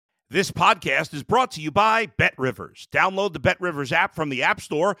This podcast is brought to you by BetRivers. Download the BetRivers app from the App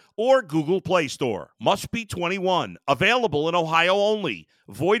Store or Google Play Store. Must be 21. Available in Ohio only.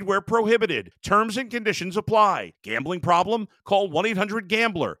 Void where prohibited. Terms and conditions apply. Gambling problem? Call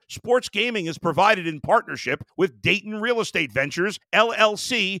 1-800-GAMBLER. Sports gaming is provided in partnership with Dayton Real Estate Ventures,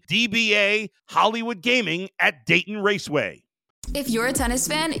 LLC, DBA, Hollywood Gaming at Dayton Raceway. If you're a tennis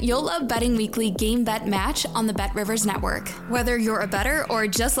fan, you'll love Betting Weekly Game Bet Match on the BetRivers Network. Whether you're a bettor or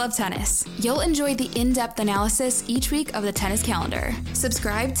just love tennis, you'll enjoy the in-depth analysis each week of the tennis calendar.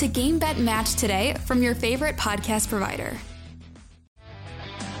 Subscribe to Game Bet Match today from your favorite podcast provider.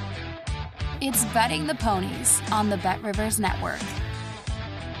 It's Betting the Ponies on the BetRivers Network.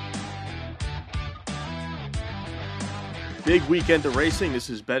 Big weekend of racing. This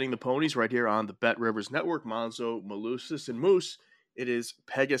is Betting the Ponies right here on the BetRivers Network. Monz and Moose. It is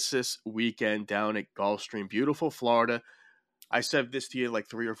Pegasus weekend down at Gulfstream, beautiful Florida. I said this to you like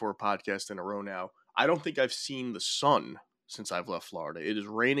 3 or 4 podcasts in a row now. I don't think I've seen the sun since I've left Florida. It is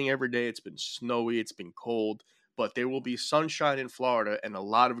raining every day. It's been snowy. It's been cold. But there will be sunshine in Florida and a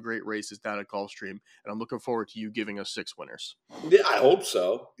lot of great races down at Gulfstream. And I'm looking forward to you giving us 6 winners. Yeah, I hope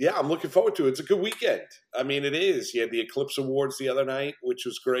so. Yeah, I'm looking forward to it. It's a good weekend. I mean, it is. You had the Eclipse Awards the other night, which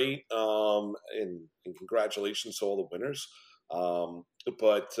was great. And congratulations to all the winners.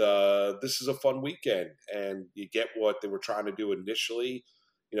 But this is a fun weekend. And you get what they were trying to do initially.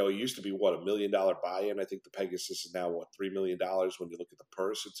 You know, it used to be, $1 million buy-in. I think the Pegasus is now, $3 million when you look at the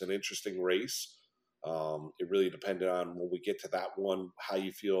purse. It's an interesting race. It really depended on when we get to that one, how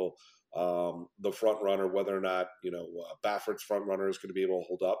you feel the front runner, whether or not, Baffert's front runner is going to be able to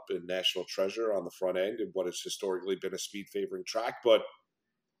hold up in National Treasure on the front end and what has historically been a speed favoring track. But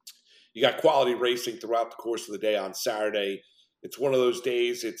you got quality racing throughout the course of the day on Saturday. It's one of those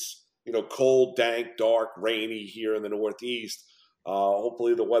days. It's, cold, dank, dark, rainy here in the Northeast.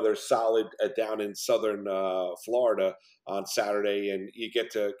 Hopefully the weather's solid down in southern Florida on Saturday, and you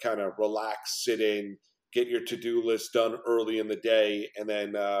get to kind of relax, sit in, get your to-do list done early in the day, and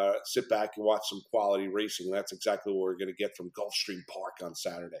then sit back and watch some quality racing. And that's exactly what we're going to get from Gulfstream Park on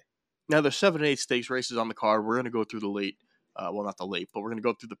Saturday. Now, there's 7 and 8 stakes races on the card. We're going to go through the late, not the late, but we're going to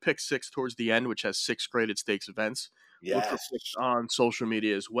go through the pick 6 towards the end, which has 6 graded stakes events. Yes. Look for picks on social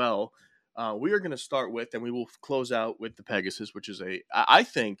media as well. We are going to start with, and we will close out with the Pegasus, which is I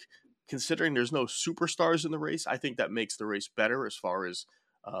think, considering there's no superstars in the race, I think that makes the race better as far as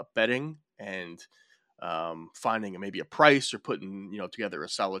betting and finding maybe a price or putting, together a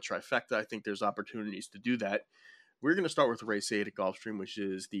solid trifecta. I think there's opportunities to do that. We're going to start with race 8 at Gulfstream, which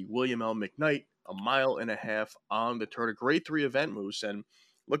is the William L. McKnight, 1.5 miles on the turn, a grade 3 event, Moose, and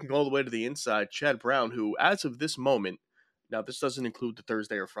looking all the way to the inside, Chad Brown, who as of this moment, now, this doesn't include the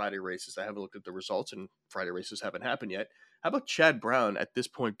Thursday or Friday races. I haven't looked at the results, and Friday races haven't happened yet. How about Chad Brown at this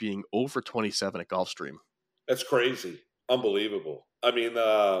point being over 27 at Gulfstream? That's crazy. Unbelievable. I mean,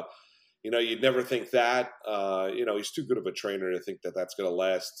 you'd never think that. He's too good of a trainer to think that that's going to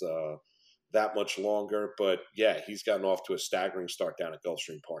last that much longer. But, yeah, he's gotten off to a staggering start down at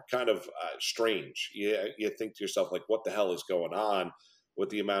Gulfstream Park. Kind of strange. You think to yourself, like, what the hell is going on? With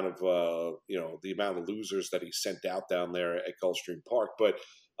the amount of the amount of losers that he sent out down there at Gulfstream Park, but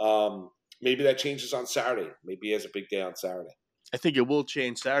maybe that changes on Saturday. Maybe he has a big day on Saturday. I think it will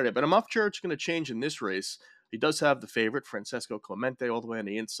change Saturday, but I'm not sure it's going to change in this race. He does have the favorite, Francesco Clemente, all the way on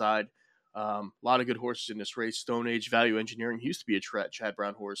the inside. A lot of good horses in this race. Stone Age Value Engineering, he used to be a Chad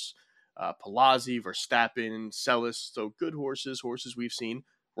Brown horse. Palazzi, Verstappen, Celis, so good horses we've seen.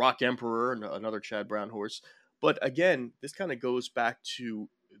 Rock Emperor, another Chad Brown horse. But again, this kind of goes back to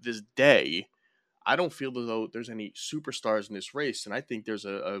this day. I don't feel as though there's any superstars in this race, and I think there's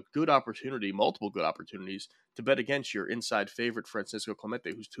a good opportunity, multiple good opportunities, to bet against your inside favorite, Francisco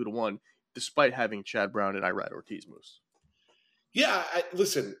Clemente, who's 2-1, despite having Chad Brown and Irad Ortiz, Moose. Yeah,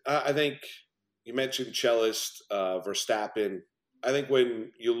 I think you mentioned Cellist, Verstappen. I think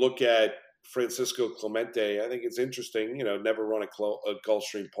when you look at Francisco Clemente, I think it's interesting, never run a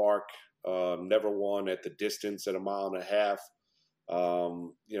Gulfstream Park. Never won at the distance at 1.5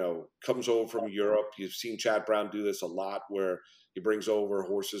 miles. Comes over from Europe. You've seen Chad Brown do this a lot where he brings over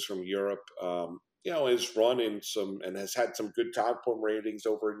horses from Europe. Has run in and has had some good time form ratings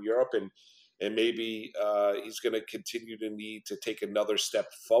over in Europe. And maybe he's going to continue to need to take another step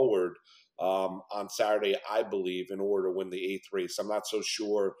forward on Saturday, I believe, in order to win the 8th race. I'm not so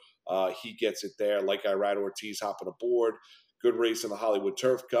sure he gets it there. Like Irad Ortiz hopping aboard. Good race in the Hollywood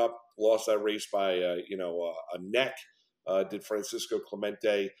Turf Cup. Lost that race by a neck. Did Francisco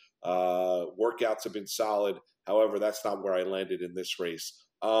Clemente. Workouts have been solid. However, that's not where I landed in this race.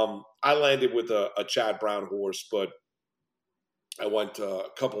 I landed with a Chad Brown horse, but I went a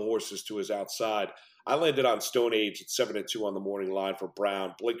couple horses to his outside. I landed on Stone Age at 7-2 on the morning line for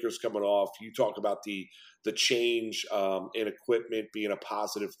Brown. Blinkers coming off. You talk about the change in equipment being a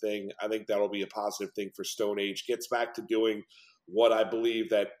positive thing. I think that'll be a positive thing for Stone Age. Gets back to doing what I believe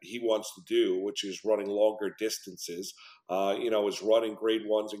that he wants to do, which is running longer distances. Is running grade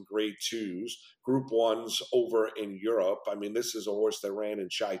 1s and grade 2s, group 1s over in Europe. I mean, this is a horse that ran in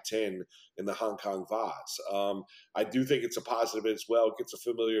Shai Tin in the Hong Kong Vase. I do think it's a positive as well. Gets a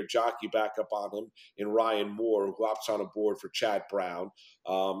familiar jockey back up on him in Ryan Moore, who hops on a board for Chad Brown.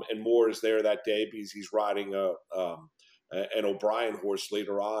 And Moore is there that day because he's riding an O'Brien horse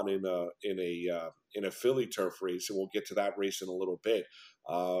later on in a Philly turf race, and we'll get to that race in a little bit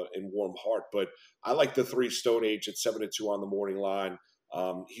in Warm Heart. But I like the 3 Stone Age at 7-2 on the morning line.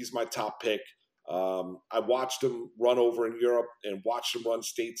 He's my top pick. I watched him run over in Europe and watched him run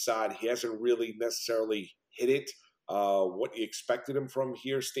stateside. He hasn't really necessarily hit it what you expected him from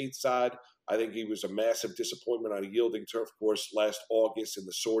here stateside. I think he was a massive disappointment on a yielding turf course last August in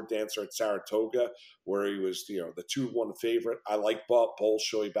the Sword Dancer at Saratoga, where he was, the 2-1 favorite. I like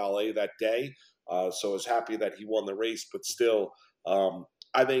Bolshoi Ballet that day, so I was happy that he won the race. But still,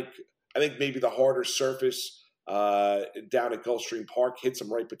 I think maybe the harder surface down at Gulfstream Park hits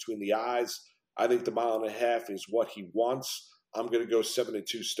him right between the eyes. I think the 1.5 miles is what he wants. I'm going to go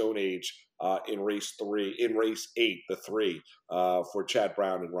 7-2 Stone Age in race 8, the 3 for Chad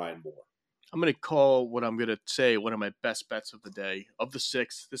Brown and Ryan Moore. I'm going to call what I'm going to say one of my best bets of the day. Of the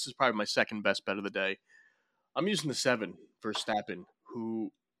 6, this is probably my second best bet of the day. I'm using the 7 Verstappen,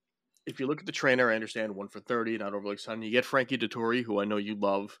 who, if you look at the trainer, I understand 1 for 30, not overly exciting. You get Frankie Dettori, who I know you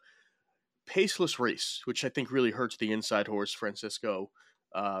love. Paceless race, which I think really hurts the inside horse, Francisco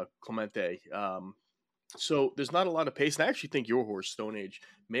Clemente. So there's not a lot of pace, and I actually think your horse, Stone Age,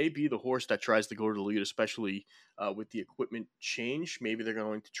 may be the horse that tries to go to the lead, especially with the equipment change. Maybe they're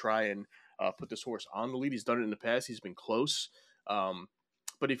going to try and put this horse on the lead. He's done it in the past. He's been close.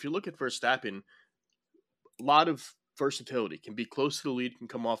 But if you look at Verstappen, a lot of versatility, can be close to the lead, can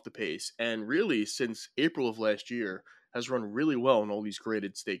come off the pace. And really, since April of last year, has run really well in all these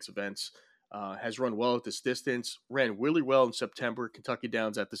graded stakes events. Has run well at this distance, ran really well in September, Kentucky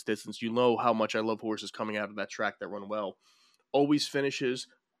Downs at this distance. You know how much I love horses coming out of that track that run well. Always finishes,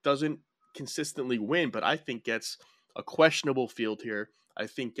 doesn't consistently win, but I think gets a questionable field here. I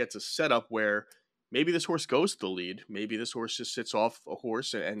think gets a setup where maybe this horse goes to the lead. Maybe this horse just sits off a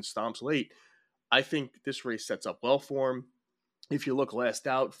horse and stomps late. I think this race sets up well for him. If you look last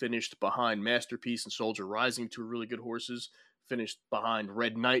out, finished behind Masterpiece and Soldier Rising, 2 really good horses. Finished behind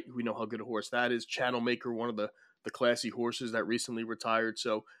Red Knight. We know how good a horse that is. Channel Maker, one of the classy horses that recently retired.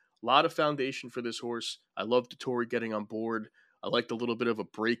 So a lot of foundation for this horse. I love Dettori getting on board. I liked a little bit of a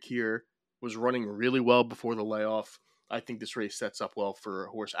break here. Was running really well before the layoff. I think this race sets up well for a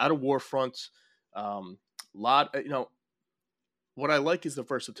horse out of Warfront. What I like is the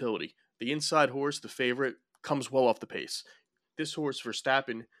versatility. The inside horse, the favorite, comes well off the pace. This horse,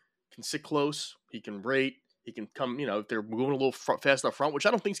 Verstappen, can sit close. He can rate. He can come, if they're moving a little fast up front, which I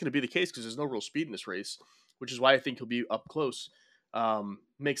don't think is going to be the case because there's no real speed in this race, which is why I think he'll be up close.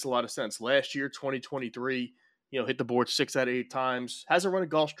 Makes a lot of sense. Last year, 2023, hit the board 6 out of 8 times. Hasn't run a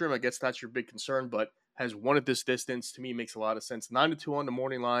Gulfstream. I guess that's your big concern, but has won at this distance. To me, makes a lot of sense. 9-2 on the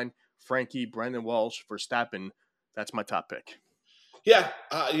morning line. Frankie, Brendan Walsh, Verstappen. That's my top pick. Yeah,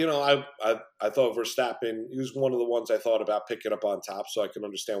 I thought Verstappen, he was one of the ones I thought about picking up on top, so I can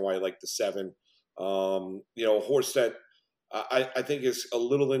understand why I like the 7. A horse that I think is a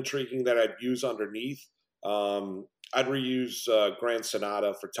little intriguing that I'd use underneath. I'd reuse Grand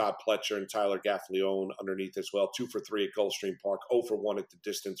Sonata for Todd Pletcher and Tyler Gaffalione underneath as well. 2 for 3 at Gulfstream Park, 0 for 1 at the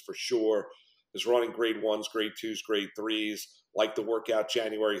distance for sure. Is running grade 1s, grade 2s, grade 3s. Like the workout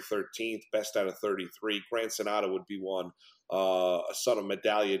January 13th, best out of 33. Grand Sonata would be one. A son of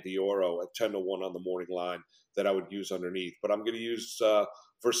Medaglia d'Oro at 10-1 on the morning line that I would use underneath. But I'm going to use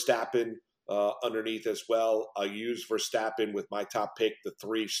Verstappen underneath as well. I'll use Verstappen with my top pick, the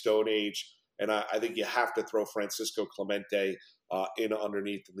 3 Stone Age. And I think you have to throw Francisco Clemente in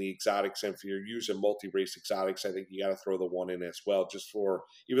underneath in the exotics. And if you're using multi-race exotics, I think you got to throw the 1 in as well, just for,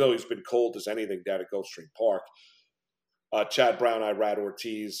 even though he's been cold as anything down at Gulfstream Park. Chad Brown, Irad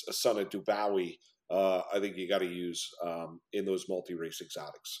Ortiz, a son of Dubawi, I think you got to use in those multi-race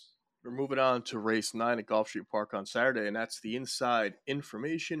exotics. We're moving on to race 9 at Gulfstream Park on Saturday, and that's the Inside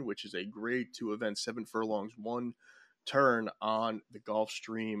Information, which is a grade 2 event, 7 furlongs, 1 turn on the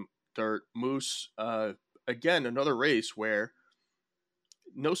Gulfstream Dirt. Moose, again, another race where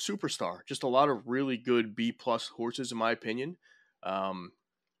no superstar, just a lot of really good B+ horses, in my opinion. A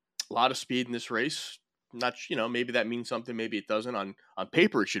lot of speed in this race. not, maybe that means something, maybe it doesn't. On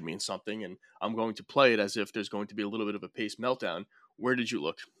paper, it should mean something, and I'm going to play it as if there's going to be a little bit of a pace meltdown. Where did you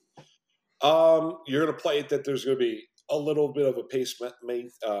look? You're going to play it that there's going to be a little bit of a pace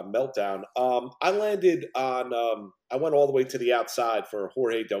meltdown. I landed on, I went all the way to the outside for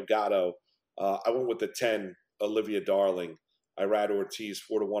Jorge Delgado. I went with the 10, Olivia Darling. Irad Ortiz,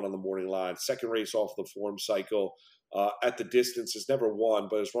 4-1 on the morning line. Second race off the form cycle. At the distance, has never won,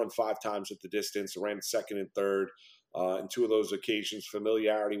 but has run 5 times at the distance. Ran second and third in 2 of those occasions.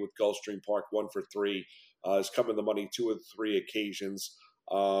 Familiarity with Gulfstream Park, 1 for 3. Has come in the money 2 of the 3 occasions.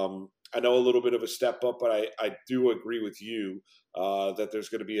 I know a little bit of a step up, but I do agree with you that there's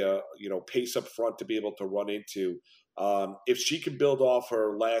going to be a pace up front to be able to run into. If she can build off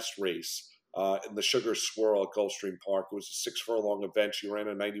her last race in the Sugar Swirl at Gulfstream Park, it was a 6 furlong event. She ran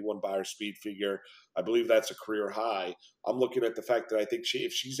a 91 by her speed figure. I believe that's a career high. I'm looking at the fact that I think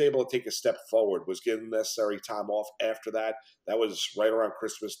if she's able to take a step forward, was given necessary time off after that. That was right around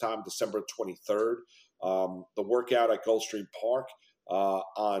Christmas time, December 23rd. The workout at Gulfstream Park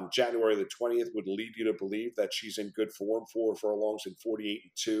on January the 20th would lead you to believe that she's in good form. 4 furlongs in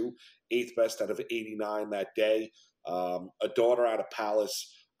 48-2, 8th best out of 89 that day. A daughter out of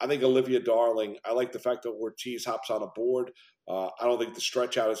Palace. I think Olivia Darling, I like the fact that Ortiz hops on a board. I don't think the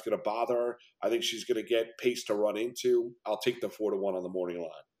stretch out is going to bother her. I think she's going to get pace to run into. I'll take the 4-1 on the morning line.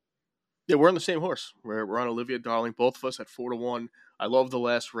 Yeah, we're on the same horse. We're on Olivia Darling, both of us at 4-1. I love the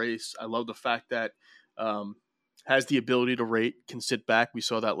last race. I love the fact that has the ability to rate, can sit back. We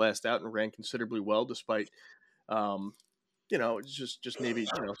saw that last out and ran considerably well, despite just maybe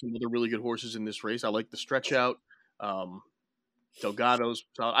some other really good horses in this race. I like the stretch out. Delgado's.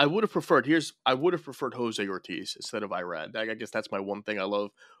 So I would have preferred Jose Ortiz instead of Irad. I guess that's my one thing. I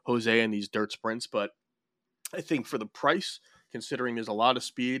love Jose in these dirt sprints, but I think for the price, considering there's a lot of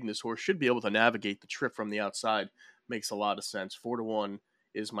speed and this horse should be able to navigate the trip from the outside, makes a lot of sense. 4-1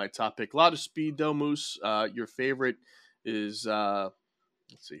 is my top pick. A lot of speed though, Moose. Your favorite is let's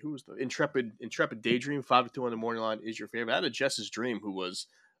see, who was the Intrepid Daydream, 5-2 on the morning line is your favorite. Out of Jess's Dream, who was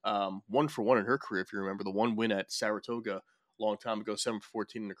 1-for-1 in her career, if you remember the one win at Saratoga a long time ago,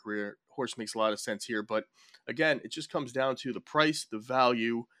 7-for-14 in her career. Horse makes a lot of sense here, but again, it just comes down to the price, the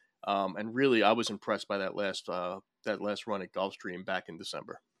value, and really, I was impressed by that last run at Gulfstream back in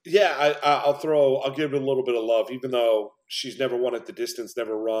December. Yeah, I'll give it a little bit of love, even though she's never won at the distance,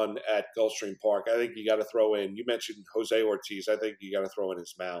 never run at Gulfstream Park. I think you got to throw in. You mentioned Jose Ortiz. I think you got to throw in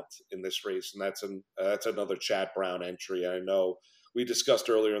his mount in this race, and that's another Chad Brown entry. I know we discussed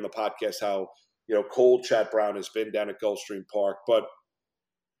earlier in the podcast how cold Chad Brown has been down at Gulfstream Park, but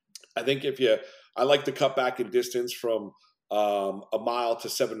I think I like to cut back in distance from a mile to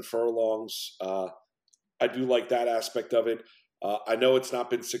 7 furlongs. I do like that aspect of it. I know it's not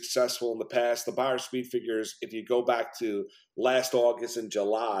been successful in the past. The Beyer speed figures, if you go back to last August and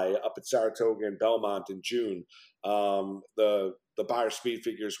July up at Saratoga and Belmont in June, the Beyer speed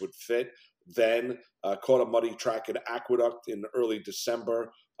figures would fit. Then caught a muddy track at Aqueduct in early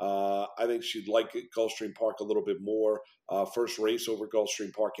December. I think she'd like Gulfstream Park a little bit more. First race over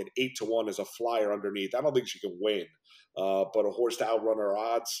Gulfstream Park at 8-1 is a flyer underneath. I don't think she can win, but a horse to outrun her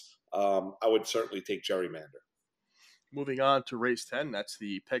odds, I would certainly take Gerrymander. Moving on to race 10, that's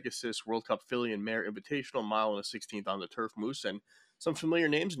the Pegasus World Cup Filly and Mare Invitational, mile and a 16th on the turf, Moose, and some familiar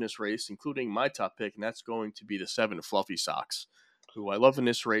names in this race, including my top pick, and that's going to be the 7 Fluffy Socks, who I love in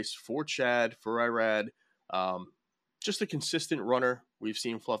this race for Chad, for Irad. Just a consistent runner. We've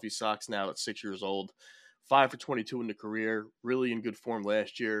seen Fluffy Socks now at 6 years old, 5-for-22 in the career, really in good form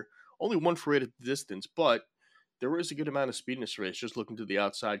last year. Only 1 for 8 at the distance, but there is a good amount of speed in this race. Just looking to the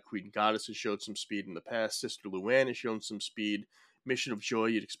outside, Queen Goddess has showed some speed in the past. Sister Luann has shown some speed. Mission of Joy,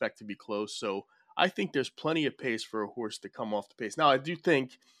 you'd expect to be close. So I think there's plenty of pace for a horse to come off the pace. Now, I do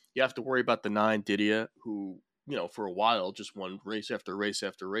think you have to worry about the 9 Didia, who, for a while just won race after race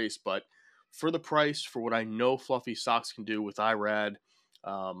after race. But for the price, for what I know Fluffy Socks can do with Irad,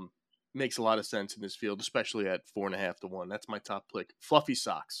 makes a lot of sense in this field, especially at 4.5-1. That's my top pick. Fluffy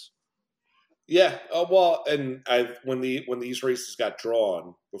Socks. Yeah, well, and when these races got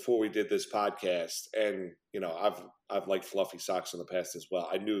drawn before we did this podcast, and I've liked Fluffy Socks in the past as well.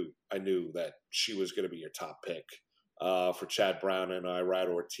 I knew that she was going to be your top pick for Chad Brown and Irad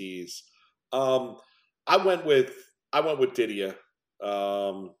Ortiz. I went with Didia.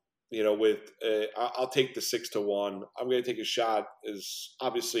 I'll take the 6-1. I'm going to take a shot. Is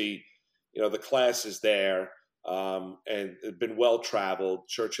obviously the class is there. And it's been well traveled.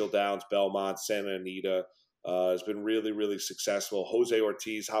 Churchill Downs, Belmont, Santa Anita has been really, really successful. Jose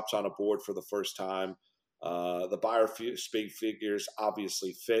Ortiz hops on a board for the first time. The Beyer speed figures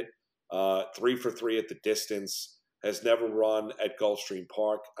obviously fit. 3 for 3 at the distance. Has never run at Gulfstream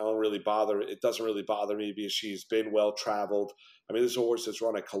Park. It doesn't really bother me because she's been well traveled. I mean, this is a horse that's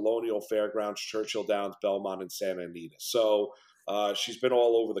run at Colonial Fairgrounds, Churchill Downs, Belmont, and Santa Anita. So she's been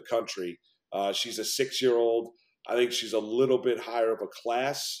all over the country. She's a 6-year-old. I think she's a little bit higher of a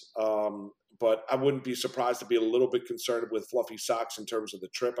class, but I wouldn't be surprised to be a little bit concerned with Fluffy Socks in terms of the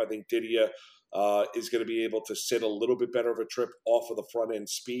trip. I think Didia is going to be able to sit a little bit better of a trip off of the front end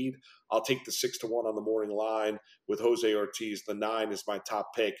speed. I'll take the 6-1 on the morning line with Jose Ortiz. The 9 is my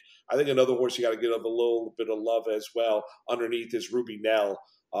top pick. I think another horse you got to give a little bit of love as well underneath is Ruby Nell.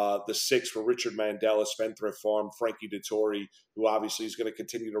 The 6 for Richard Mandela, Spendthrift Farm, Frankie Dettori, who obviously is going to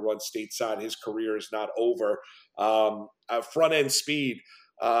continue to run stateside. His career is not over. Front end speed.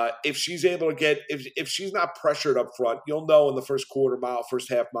 If she's able to get, if she's not pressured up front, you'll know in the first first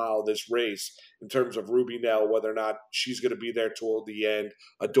half mile of this race in terms of Ruby Nell whether or not she's going to be there toward the end.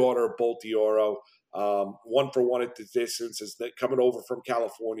 A daughter of Bolt D'Oro, 1 for 1 at the distance, is coming over from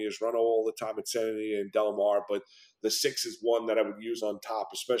California, has run all the time at Santa Anita and Del Mar, but the 6 is one that I would use on top,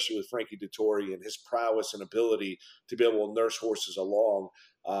 especially with Frankie Dettori and his prowess and ability to be able to nurse horses along.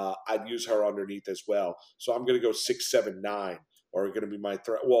 I'd use her underneath as well. So I'm going to go 6, 7, 9. Are going to be my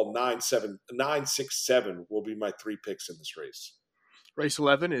 9, 6, 7 will be my 3 picks in this race. Race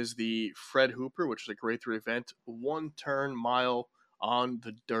 11 is the Fred Hooper, which is a grade 3 event. 1 turn mile on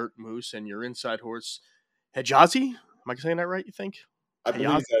the dirt moose, and your inside horse, Hejazi. Am I saying that right, you think? I believe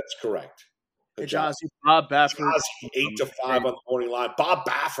that's correct. Hejazi, Bob Baffert. 8 to 5 on the morning line. Bob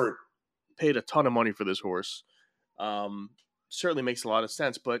Baffert paid a ton of money for this horse. Certainly makes a lot of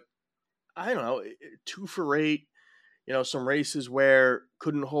sense, but I don't know, 2 for 8. Some races where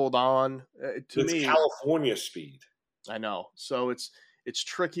couldn't hold on. It's California speed. I know. So it's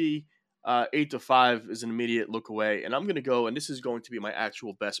tricky. 8 to 5 is an immediate look away. And I'm going to go, and this is going to be my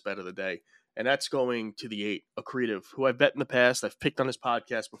actual best bet of the day. And that's going to the 8, Accretive, who I've bet in the past. I've picked on his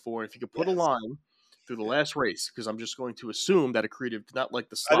podcast before. And if you could put a line through the last race, because I'm just going to assume that Accretive did not like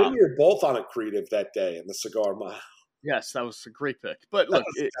the slop. I think we were both on Accretive that day in the Cigar Mile. Yes, that was a great pick. But look,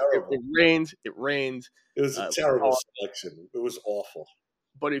 it rained. It rained. It was a terrible selection. It was awful.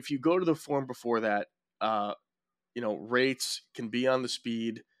 But if you go to the form before that, rates can be on the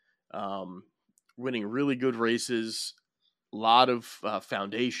speed, winning really good races, a lot of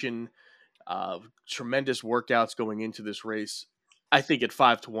foundation, tremendous workouts going into this race. I think at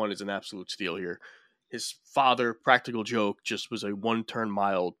 5 to 1 is an absolute steal here. His father, Practical Joke, just was a 1-turn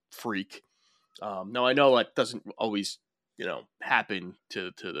mile freak. Now I know that doesn't always, happen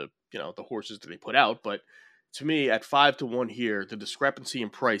to the, the horses that they put out, but to me at 5 to 1 here, the discrepancy in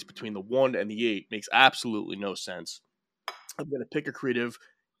price between the 1 and the 8 makes absolutely no sense. I'm going to pick Accretive.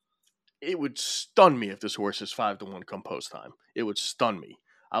 It would stun me if this horse is 5 to 1 come post time. It would stun me.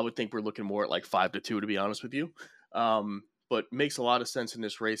 I would think we're looking more at like 5 to 2, to be honest with you. But makes a lot of sense in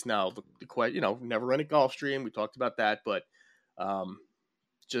this race. Now, never run at Gulfstream. We talked about that, but,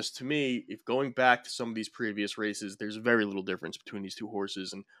 just to me, if going back to some of these previous races, there's very little difference between these two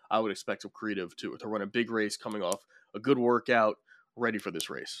horses, and I would expect Accretive to run a big race coming off a good workout, ready for this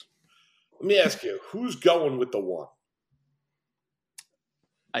race. Let me ask you, who's going with the 1?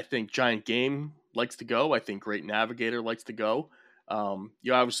 I think Giant Game likes to go. I think Great Navigator likes to go.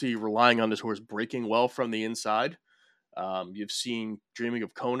 You're obviously relying on this horse breaking well from the inside. You've seen Dreaming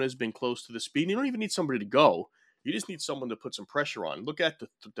of Kona has been close to the speed. You don't even need somebody to go. You just need someone to put some pressure on. Look at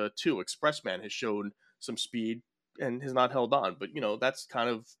the 2. Expressman has shown some speed and has not held on. But, that's kind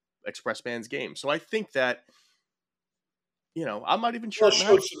of Expressman's game. So I think that, I'm not even sure.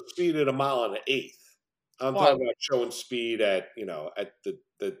 Showed some speed at 1 mile and 1/8. I'm talking about showing speed at, at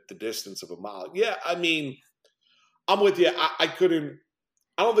the distance of 1 mile. Yeah, I mean, I'm with you. I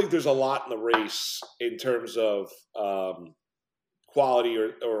don't think there's a lot in the race in terms of quality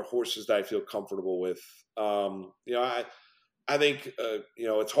or horses that I feel comfortable with. I think,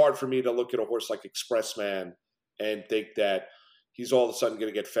 it's hard for me to look at a horse like Expressman and think that he's all of a sudden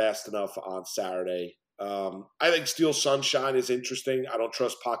going to get fast enough on Saturday. I think Steel Sunshine is interesting. I don't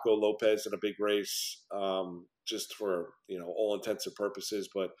trust Paco Lopez in a big race, just for, all intents and purposes.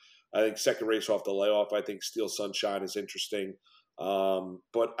 But I think second race off the layoff, I think Steel Sunshine is interesting.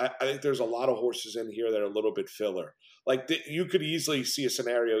 But I think there's a lot of horses in here that are a little bit filler. Like you could easily see a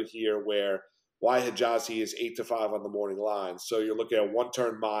scenario here where Hejazi is 8 to 5 on the morning line. So you're looking at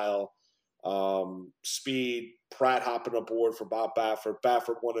 1-turn mile, speed, Pratt hopping aboard for Bob Baffert.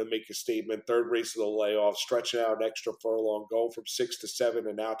 Baffert wanted to make a statement. Third race of the layoff, stretching out an extra furlong, going from 6 to 7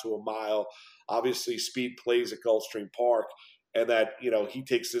 and now to 1 mile. Obviously, speed plays at Gulfstream Park. and that, he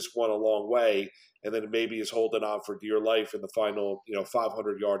takes this one a long way, and then maybe is holding on for dear life in the final,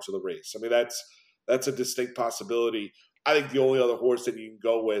 500 yards of the race. I mean, that's a distinct possibility. I think the only other horse that you can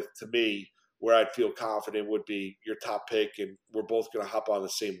go with, to me, where I'd feel confident would be your top pick, and we're both going to hop on the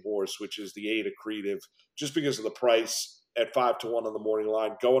same horse, which is the 8 Accretive, just because of the price at 5-1 on the morning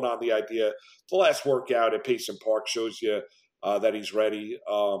line. Going on the idea, the last workout at Pegasus Park shows you that he's ready.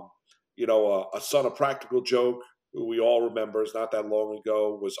 A Son of Practical Joke, who we all remember is not that long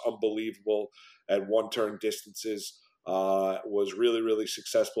ago, was unbelievable at one-turn distances. Was really, really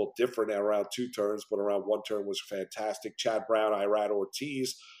successful, different around 2 turns, but around 1 turn was fantastic. Chad Brown, Irad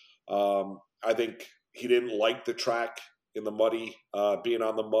Ortiz. I think he didn't like the track in the muddy, being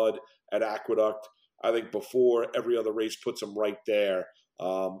on the mud at Aqueduct. I think before every other race puts him right there.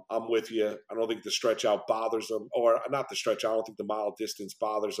 I'm with you. I don't think the stretch out bothers him, or not the stretch out. I don't think the mile distance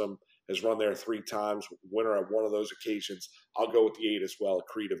bothers him. Has run there 3 times, winner at one of those occasions. I'll go with the 8 as well,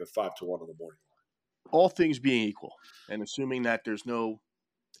 Accretive at 5-1 in the morning. All things being equal, and assuming that there's no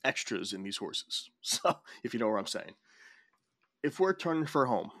extras in these horses. So, if you know what I'm saying. If we're turning for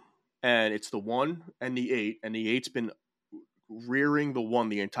home, and it's the 1 and the 8, and the 8's been rearing the 1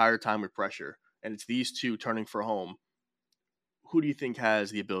 the entire time with pressure, and it's these 2 turning for home, who do you think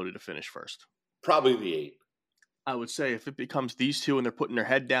has the ability to finish first? Probably the 8. I would say if it becomes these 2 and they're putting their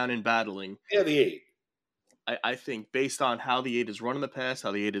head down and battling. Yeah, the 8. I think based on how the 8 has run in the past,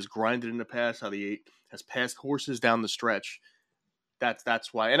 how the 8 has grinded in the past, how the 8 has passed horses down the stretch,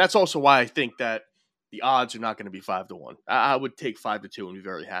 that's why. And that's also why I think that the odds are not going to be 5-1. I would take 5-2 and be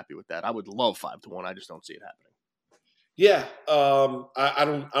very happy with that. I would love 5-1. I just don't see it happening. Yeah, I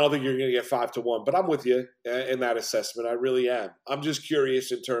don't think you're going to get 5-1, but I'm with you in that assessment. I really am. I'm just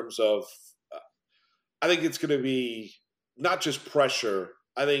curious in terms of, I think it's going to be not just pressure.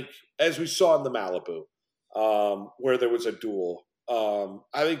 I think as we saw in the Malibu, where there was a duel,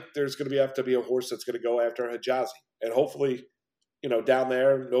 I think there's going to have to be a horse that's going to go after Hijazi, and hopefully, down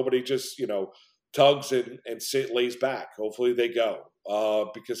there nobody just tugs and lays back. Hopefully they go.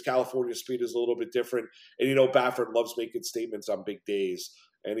 Because California speed is a little bit different, and Baffert loves making statements on big days,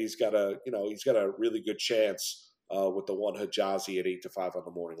 and he's got a really good chance with the 1 Hijazi at 8-5 on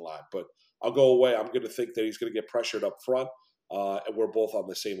the morning line. But I'll go away. I'm going to think that he's going to get pressured up front, and we're both on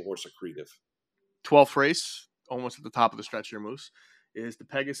the same horse, Accretive. 12th race, almost at the top of the stretch here, Moose, is the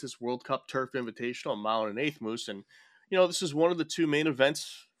Pegasus World Cup Turf Invitational, a mile and an eighth, Moose, and this is one of the 2 main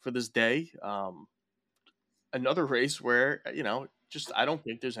events for this day. Another race where I don't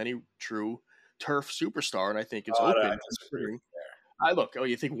think there's any true turf superstar, and I think it's open.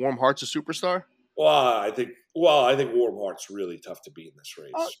 You think Warm Heart's a superstar? Well, I think Warm Heart's really tough to beat in this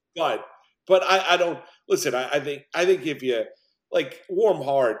race. But I don't listen. I think if you like Warm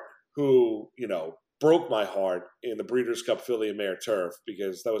Heart, who broke my heart in the Breeders' Cup Filly and Mare Turf,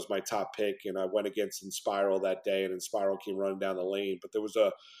 because that was my top pick, and I went against Inspiral that day, and Inspiral came running down the lane. But there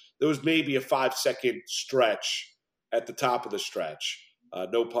was maybe a 5-second stretch at the top of the stretch,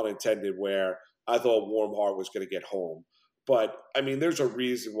 no pun intended, where I thought Warm Heart was going to get home. But, I mean, there's a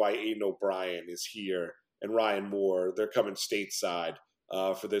reason why Aiden O'Brien is here and Ryan Moore. They're coming stateside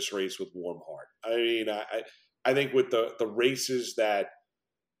for this race with Warm Heart. I mean, I think with the races that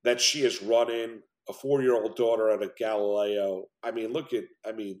she is running, a 4-year-old daughter out of Galileo. I mean,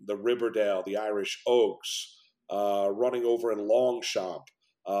 the Riverdale, the Irish Oaks, running over in Longchamp,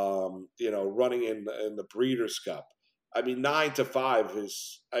 running in the Breeders' Cup. I mean, 9-5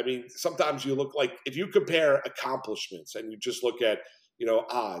 is, sometimes you look like, if you compare accomplishments and you just look at,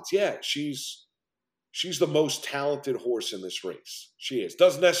 odds, yeah, she's the most talented horse in this race. She is.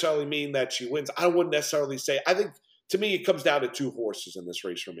 Doesn't necessarily mean that she wins. I wouldn't necessarily say, I think, to me, it comes down to 2 horses in this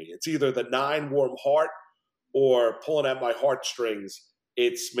race for me. It's either the 9 Warm Heart, or pulling at my heartstrings,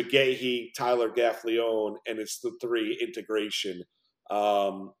 it's McGahee, Tyler Gaffleone, and it's the 3 Integration.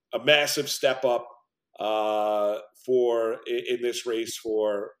 A massive step up in this race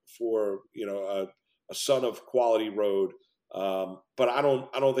for a son of Quality Road. But I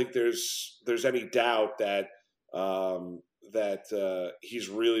don't think there's any doubt that he's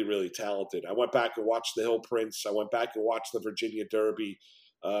really, really talented. I went back and watched the Hill Prince. I went back and watched the Virginia Derby.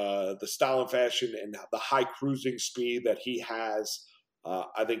 The style and fashion and the high cruising speed that he has,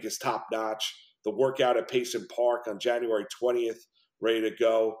 I think is top notch. The workout at Pegasus Park on January 20th, ready to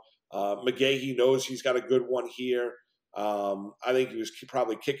go. McGahee knows he's got a good one here. I think he was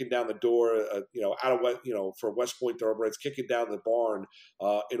probably kicking down the door, out of for West Point Thoroughbreds, kicking down the barn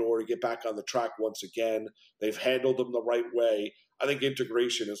in order to get back on the track once again. They've handled him the right way. I think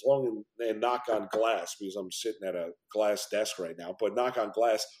Integration, as long as they knock on glass, because I'm sitting at a glass desk right now, but knock on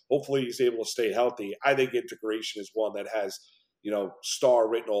glass, hopefully he's able to stay healthy. I think Integration is one that has star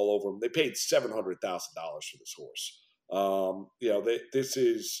written all over him. They paid $700,000 for this horse.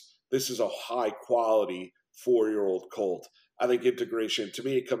 This is a high quality 4-year-old colt. I think Integration, to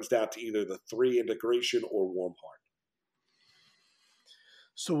me, it comes down to either the 3 Integration or Warm Heart.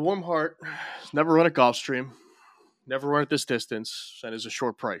 So Warm Heart never run at Gulfstream, never run at this distance, and is a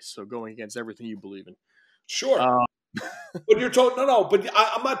short price. So going against everything you believe in. Sure. But you're told, but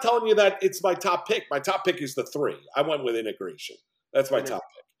I'm not telling you that it's my top pick. My top pick is the 3. I went with Integration. That's my top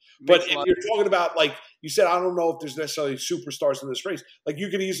pick. But if you're talking about, like you said, I don't know if there's necessarily superstars in this race. Like, you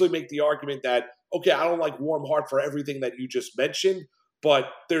could easily make the argument that, okay, I don't like Warm Heart for everything that you just mentioned,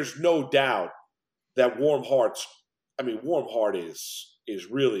 but there's no doubt that Warm Heart is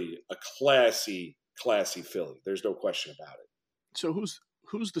really a classy filly. There's no question about it. So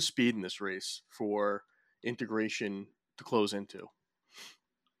who's the speed in this race for Integration to close into?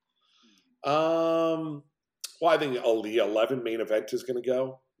 Well, I think the 11 main event is going to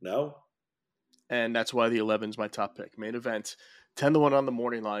go. No. And that's why the 11 is my top pick. Main event, 10-1 on the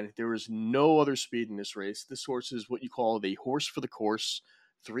morning line. There is no other speed in this race. This horse is what you call the horse for the course,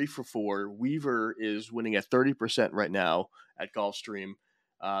 3 for 4. Weaver is winning at 30% right now at Gulfstream.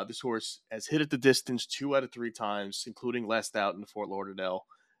 This horse has hit at the distance 2 out of 3 times, including last out in Fort Lauderdale,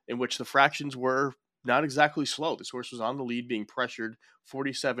 in which the fractions were not exactly slow. This horse was on the lead, being pressured,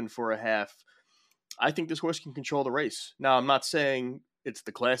 47 for a half. I think this horse can control the race. Now, I'm not saying it's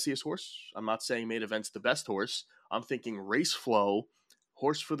the classiest horse. I'm not saying main event's the best horse. I'm thinking race flow,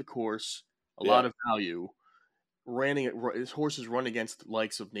 horse for the course, a lot of value. This horse has run against the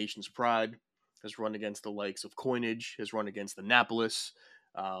likes of Nation's Pride, has run against the likes of Coinage, has run against Annapolis,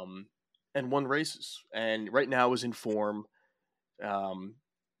 and won races. And right now is in form.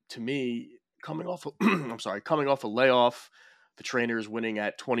 To me, coming off a layoff, the trainer is winning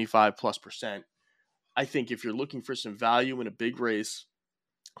at 25+%. I think if you're looking for some value in a big race,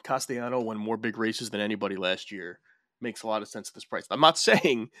 Castellano won more big races than anybody last year. Makes a lot of sense at this price. I'm not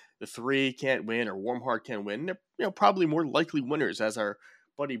saying the 3 can't win or Warm Heart can't win. They're probably more likely winners, as our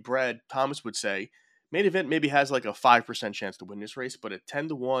buddy Brad Thomas would say. Main event maybe has like a 5% chance to win this race, but at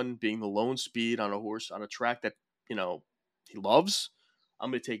 10-1 being the lone speed on a horse on a track that he loves,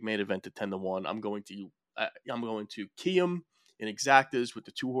 I'm going to take main event at 10-1. I'm going to key him in exactas with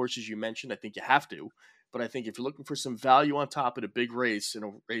the 2 horses you mentioned. I think you have to. But I think if you're looking for some value on top of a big race, in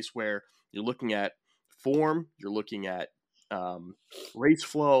a race where you're looking at form, you're looking at race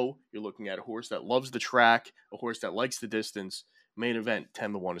flow, you're looking at a horse that loves the track, a horse that likes the distance, main event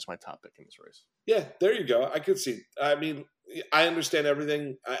 10-1 is my top pick in this race. Yeah, there you go. I could see. I mean, I understand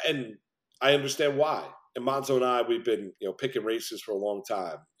everything, and I understand why. And Monzo and I, we've been picking races for a long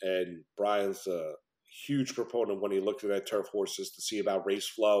time, and Brian's a huge proponent when he looked at turf horses to see about race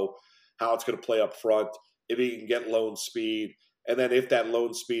flow, how it's going to play up front, if he can get lone speed, and then if that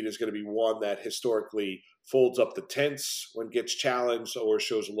lone speed is going to be one that historically folds up the tents when gets challenged or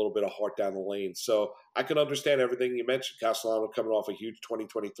shows a little bit of heart down the lane. So I can understand everything you mentioned. Castellano coming off a huge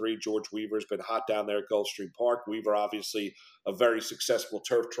 2023. George Weaver's been hot down there at Gulfstream Park. Weaver, obviously, a very successful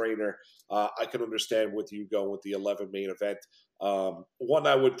turf trainer. I can understand with you going with the 11 main event. One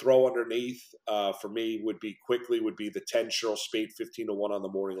I would throw underneath for me would be the 10 Cheryl Spade, 15-1 on the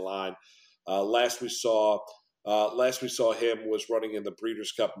morning line. Last we saw him was running in the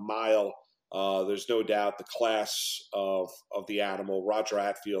Breeders' Cup Mile. There's no doubt the class of the animal. Roger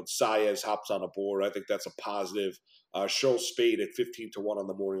Atfield, Saez hops on a board. I think that's a positive. Cheryl Spade at 15-1 on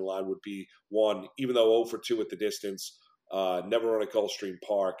the morning line would be one, even though 0 for 2 at the distance. Never run at Gulfstream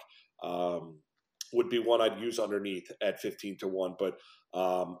Park. Would be one I'd use underneath at 15-1. But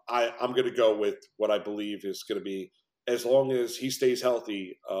I'm going to go with what I believe is going to be, as long as he stays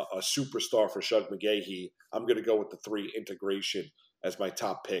healthy, a superstar for Shug McGahee. I'm going to go with the 3 Integration as my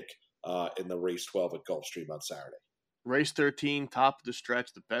top pick in the race 12 at Gulfstream on Saturday. Race 13, top of the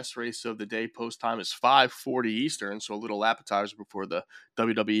stretch, the best race of the day. Post time is 5:40 Eastern, so a little appetizer before the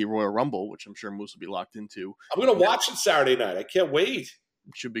WWE Royal Rumble, which I'm sure Moose will be locked into. I'm going to watch it Saturday night. I can't wait.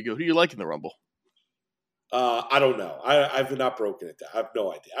 Should be good. Who do you like in the Rumble? I don't know. I've not broken it down. I have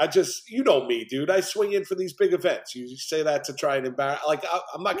no idea. I just, you know me, dude. I swing in for these big events. You say that to try and embarrass. Like,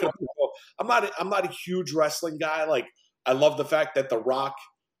 I'm not going to. I'm not a huge wrestling guy. Like, I love the fact that The Rock,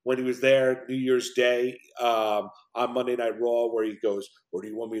 when he was there New Year's Day on Monday Night Raw, where he goes, "Or do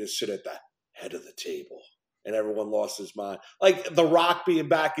you want me to sit at the head of the table?" And everyone lost his mind. Like, The Rock being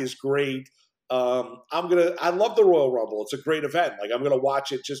back is great. I love the Royal Rumble. It's a great event. Like, I'm gonna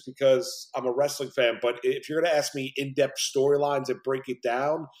watch it just because I'm a wrestling fan. But if you're gonna ask me in-depth storylines and break it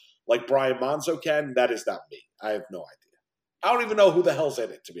down like Brian Monzo can, that is not me. I have no idea. I don't even know who the hell's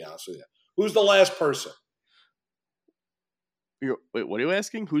in it, to be honest with you. Who's the last person? Wait, what are you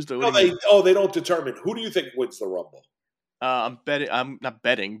asking? Who's the? No, they don't determine. Who do you think wins the Rumble? I'm betting. I'm not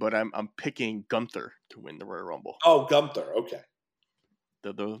betting, but I'm picking Gunther to win the Royal Rumble. Oh, Gunther. Okay.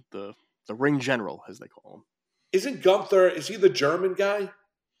 The ring general, as they call him. Isn't Gunther? Is he the German guy?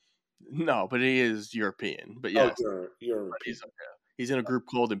 No, but he is European. But yes, European. He's in a group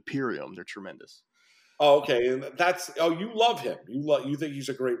called Imperium. They're tremendous. Oh, okay, and you love him. You think he's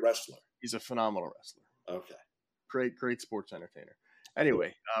a great wrestler. He's a phenomenal wrestler. Okay. Great sports entertainer.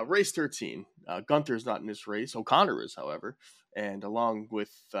 Anyway, race 13. Gunther's not in this race. O'Connor is, however. And along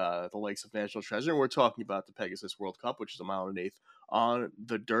with the likes of National Treasure, we're talking about the Pegasus World Cup, which is a 1 1/8 on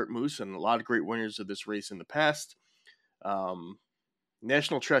the Dirt Moose, and a lot of great winners of this race in the past.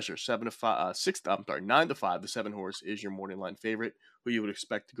 National Treasure, 9 to 5. The 7-horse is your morning line favorite, who you would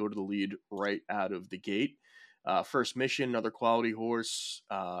expect to go to the lead right out of the gate. First Mission, another quality horse.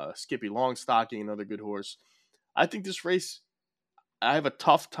 Skippy Longstocking, another good horse. I think this race, I have a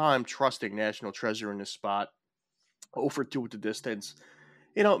tough time trusting National Treasure in this spot. 0-2 with the distance.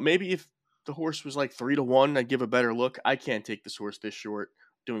 Maybe if the horse was like 3-1, I'd give a better look. I can't take this horse this short,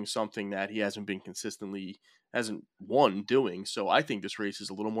 doing something that he hasn't won doing. So I think this race is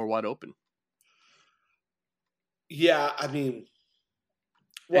a little more wide open. Yeah, I mean,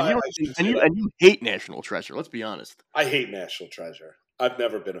 you hate National Treasure. Let's be honest. I hate National Treasure. I've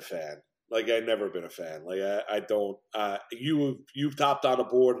never been a fan. Like, I've never been a fan. Like, I don't. You've topped on a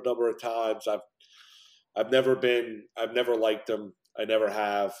board a number of times. I've never liked him. I never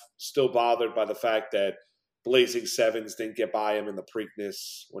have. Still bothered by the fact that Blazing Sevens didn't get by him in the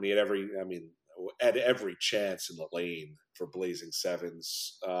Preakness when he had every chance in the lane for Blazing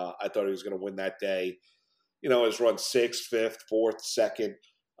Sevens. I thought he was going to win that day. Has run 6th, 5th, 4th,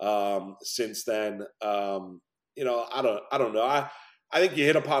 2nd since then. I don't know. I think you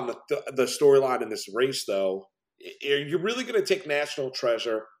hit upon the storyline in this race, though. You're really going to take National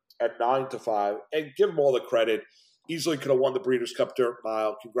Treasure at 9 to 5 and give him all the credit. Easily could have won the Breeders' Cup Dirt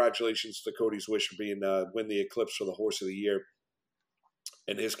Mile. Congratulations to Cody's Wish for win the Eclipse for the Horse of the Year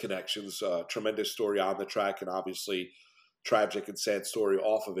and his connections. Tremendous story on the track and obviously tragic and sad story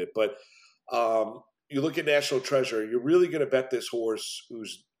off of it. But you look at National Treasure, you're really going to bet this horse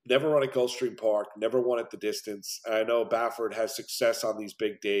who's never run at Gulfstream Park, never won at the distance. And I know Baffert has success on these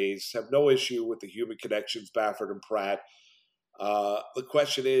big days, have no issue with the human connections, Baffert and Pratt. The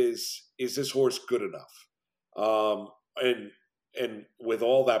question is this horse good enough? And with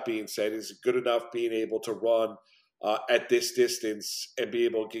all that being said, is it good enough being able to run at this distance and be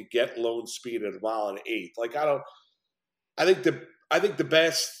able to get lone speed at 1 1/8? Like, I think the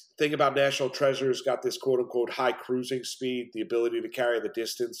best thing about National Treasure has got this quote unquote high cruising speed, the ability to carry the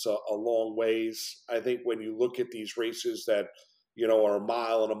distance a long ways. I think when you look at these races that, are 1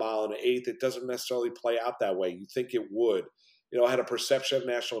 mile and 1 1/8, it doesn't necessarily play out that way. You think it would. I had a perception of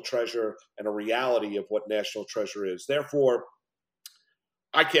National Treasure and a reality of what National Treasure is. Therefore,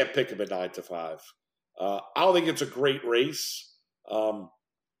 I can't pick him at 9 to 5. I don't think it's a great race. I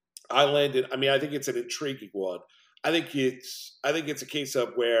think it's an intriguing one. I think it's a case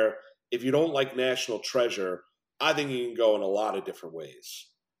of where if you don't like National Treasure, I think you can go in a lot of different ways.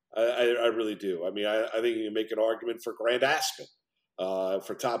 I really do. I think you can make an argument for Grand Aspen,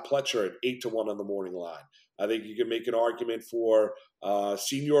 for Todd Pletcher at 8-1 on the morning line. I think you can make an argument for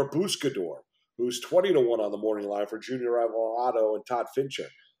Senor Buscador, who's 20-1 on the morning line for Junior Alvarado and Todd Fincher.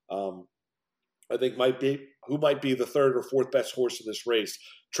 I think might be the 3rd or 4th best horse in this race.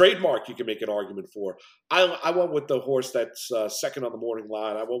 Trademark, you can make an argument for. I went with the horse that's 2nd on the morning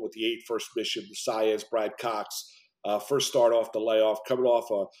line. I went with the 8 First Mission, Saez, Brad Cox. First start off the layoff, coming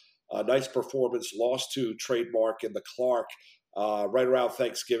off a nice performance, lost to Trademark in the Clark right around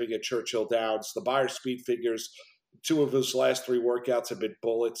Thanksgiving at Churchill Downs. The buyer speed figures, 2 of his last 3 workouts have been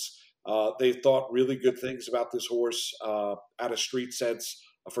bullets. They thought really good things about this horse out of Street Sense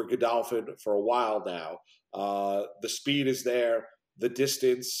for Godolphin for a while now. The speed is there. The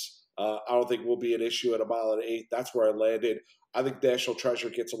distance, I don't think will be an issue at 1 1/8. That's where I landed. I think National Treasure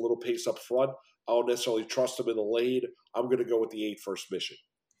gets a little pace up front. I don't necessarily trust him in the lane. I'm going to go with the 8 First Mission.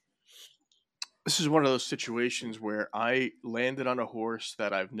 This is one of those situations where I landed on a horse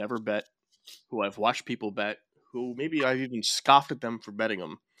that I've never bet, who I've watched people bet, who maybe I've even scoffed at them for betting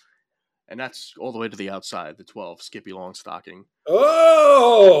them. And that's all the way to the outside, the 12, Skippy Longstocking.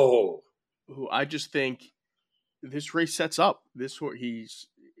 Oh! Who I just think this race sets up. He's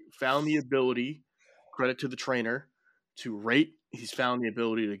found the ability, credit to the trainer, to rate. He's found the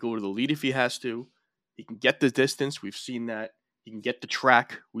ability to go to the lead if he has to. He can get the distance. We've seen that. He can get the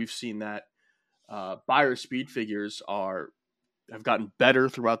track. We've seen that. Buyer speed figures have gotten better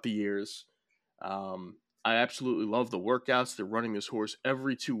throughout the years. I absolutely love the workouts. They're running this horse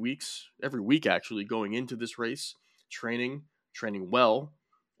every 2 weeks, every week actually, going into this race, training well,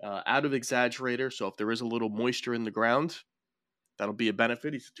 out of exaggerator. So if there is a little moisture in the ground, that'll be a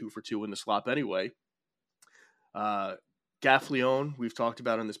benefit. He's 2 for 2 in the slop anyway. Gaffleone, we've talked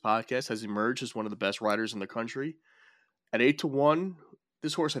about on this podcast, has emerged as one of the best riders in the country. At 8-1,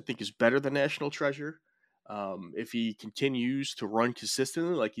 this horse I think is better than National Treasure. If he continues to run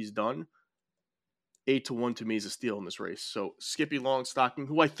consistently like he's done, 8-1 to me is a steal in this race. So Skippy Longstocking,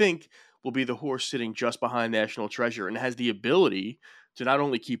 who I think will be the horse sitting just behind National Treasure and has the ability to not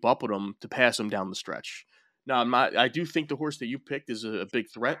only keep up with him, to pass him down the stretch. Now, I do think the horse that you picked is a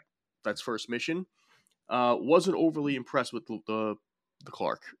big threat. That's First Mission. Wasn't overly impressed with the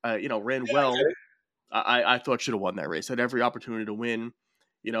Clark. Ran well. I thought should have won that race. Had every opportunity to win.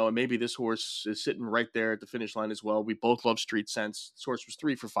 And maybe this horse is sitting right there at the finish line as well. We both love Street Sense. This horse was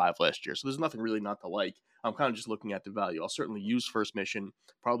 3 for 5 last year, so there's nothing really not to like. I'm kind of just looking at the value. I'll certainly use First Mission,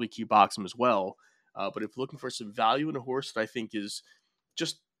 probably keep Boxham as well. But if looking for some value in a horse that I think is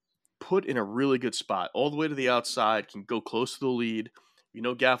just put in a really good spot, all the way to the outside, can go close to the lead.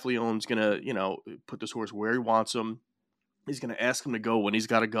 Gaffleone's going to, put this horse where he wants him. He's going to ask him to go when he's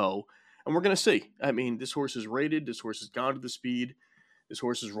got to go. And we're going to see. I mean, this horse is rated. This horse has gone to the speed. This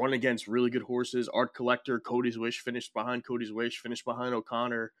horse has run against really good horses. Art Collector, Cody's Wish, finished behind Cody's Wish, finished behind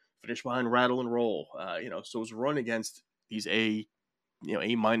O'Connor, finished behind Rattle and Roll. So it's run against these A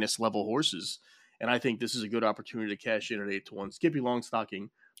minus level horses. And I think this is a good opportunity to cash in at 8-1. Skippy Longstocking,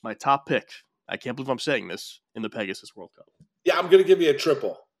 my top pick. I can't believe I'm saying this, in the Pegasus World Cup. Yeah, I'm going to give you a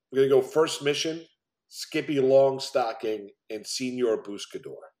triple. I'm going to go First Mission, Skippy Longstocking, and Senior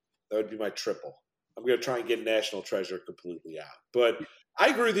Buscador. That would be my triple. I'm going to try and get National Treasure completely out. But I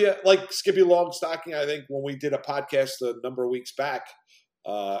agree with you. Like Skippy Longstocking, I think when we did a podcast a number of weeks back,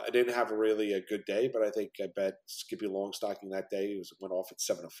 I didn't have really a good day, but I think I bet Skippy Longstocking that day went off at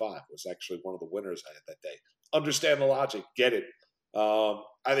 7-5. It was actually one of the winners I had that day. Understand the logic. Get it.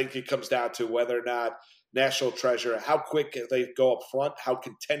 I think it comes down to whether or not National Treasure, how quick they go up front, how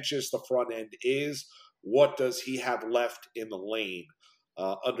contentious the front end is, what does he have left in the lane.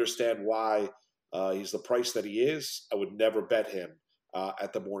 Understand why he's the price that he is. I would never bet him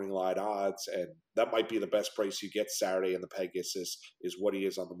at the morning line odds, and that might be the best price you get Saturday in the Pegasus is what he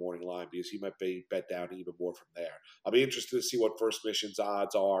is on the morning line, because he might be bet down even more from there. I'll be interested to see what First Mission's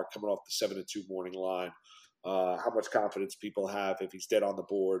odds are coming off the 7-2 morning line. How much confidence people have if he's dead on the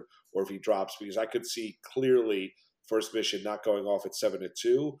board or if he drops, because I could see clearly First Mission not going off at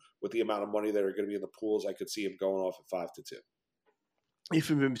 7-2 with the amount of money that are going to be in the pools. I could see him going off at 5-2. If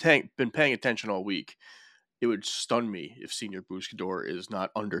you've been paying attention all week, it would stun me if Senior Buscador is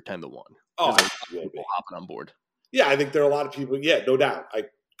not under 10-1. Oh, people hopping on board. Yeah, I think there are a lot of people. Yeah, no doubt. I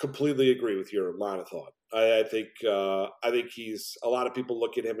completely agree with your line of thought. I think he's a lot of people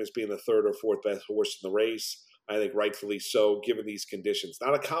look at him as being the third or fourth best horse in the race. I think rightfully so, given these conditions,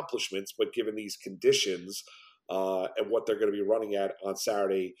 not accomplishments, but given these conditions and what they're going to be running at on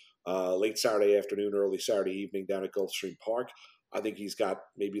Saturday, late Saturday afternoon, early Saturday evening down at Gulfstream Park. I think he's got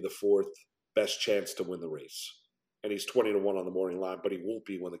maybe the fourth best chance to win the race. And he's 20-1 on the morning line, but he won't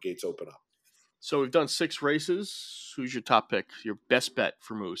be when the gates open up. So we've done 6 races. Who's your top pick, your best bet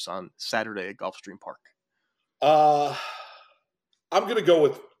for Moose on Saturday at Gulfstream Park? I'm gonna go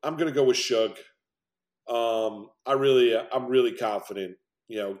with Shug. I'm really confident,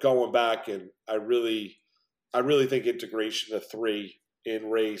 going back, and I really think integration of 3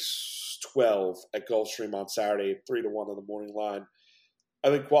 in race 12 at Gulfstream on Saturday, 3-1 on the morning line. I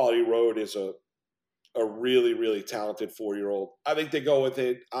think Quality Road is a really, really talented 4-year-old. I think they go with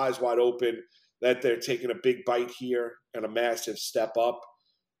it, eyes wide open, that they're taking a big bite here and a massive step up.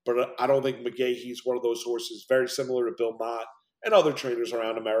 But I don't think McGahee's one of those horses, very similar to Bill Mott and other trainers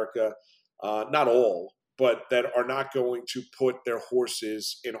around America, not all, but that are not going to put their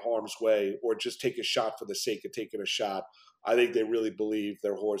horses in harm's way or just take a shot for the sake of taking a shot. I think they really believe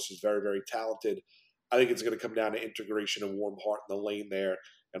their horse is very, very talented. I think it's going to come down to integration and warm heart in the lane there,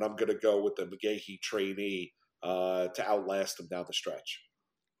 and I'm going to go with the McGahee trainee to outlast him down the stretch.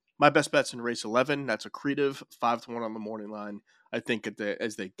 My best bet's in race 11. That's accretive, 5-1 on the morning line. I think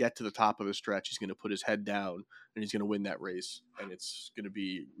as they get to the top of the stretch, he's going to put his head down and he's going to win that race, and it's going to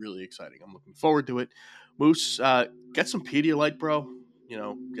be really exciting. I'm looking forward to it. Moose, get some Pedialyte, bro.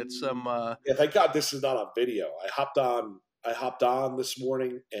 Get some. Yeah, thank God this is not on video. I hopped on this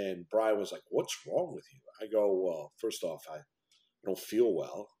morning, and Brian was like, "What's wrong with you?" I go, "Well, first off, I don't feel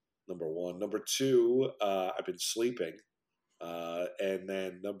well. Number one. Number two, I've been sleeping." And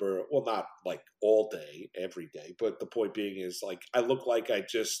then not like all day, every day, but the point being is, like, I look like I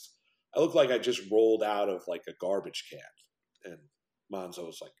just I look like I just rolled out of like a garbage can. And Monzo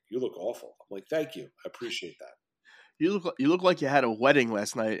was like, "You look awful." I'm like, "Thank you. I appreciate that." You look like you had a wedding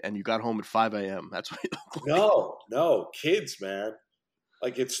last night and you got home at 5 a.m. That's what you look like. No, kids, man.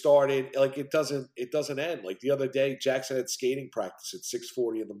 Like it started, like it doesn't end. Like the other day, Jackson had skating practice at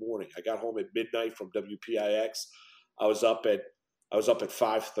 6:40 in the morning. I got home at midnight from WPIX. I was up at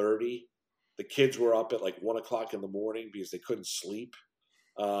 5:30. The kids were up at like 1:00 in the morning because they couldn't sleep.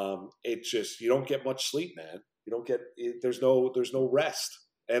 It just, you don't get much sleep, man. You don't get, there's no rest.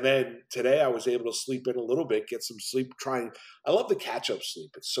 And then today I was able to sleep in a little bit, get some sleep. I love the catch-up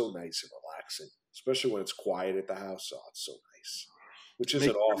sleep. It's so nice and relaxing, especially when it's quiet at the house. Oh, it's so nice, which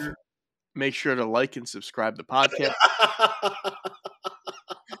isn't often. Make sure to like and subscribe to the podcast.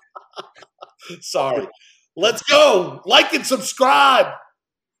 Sorry. Let's go. Like and subscribe.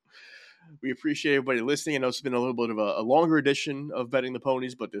 We appreciate everybody listening. I know it's been a little bit of a longer edition of Betting the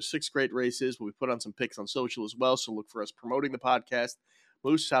Ponies, but there's 6 great races. We put on some picks on social as well, so look for us promoting the podcast.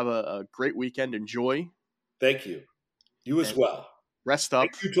 Moose, have a great weekend. Enjoy. Thank you. You as well. Rest up.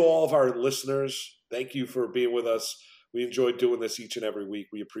 Thank you to all of our listeners. Thank you for being with us. We enjoy doing this each and every week.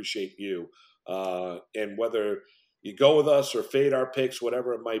 We appreciate you. And whether you go with us or fade our picks,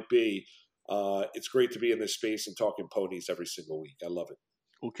 whatever it might be, it's great to be in this space and talking ponies every single week. I love it.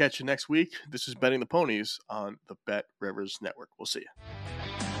 We'll catch you next week. This is Betting the Ponies on the Bet Rivers Network. We'll see you.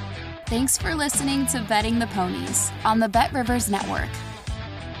 Thanks for listening to Betting the Ponies on the Bet Rivers Network.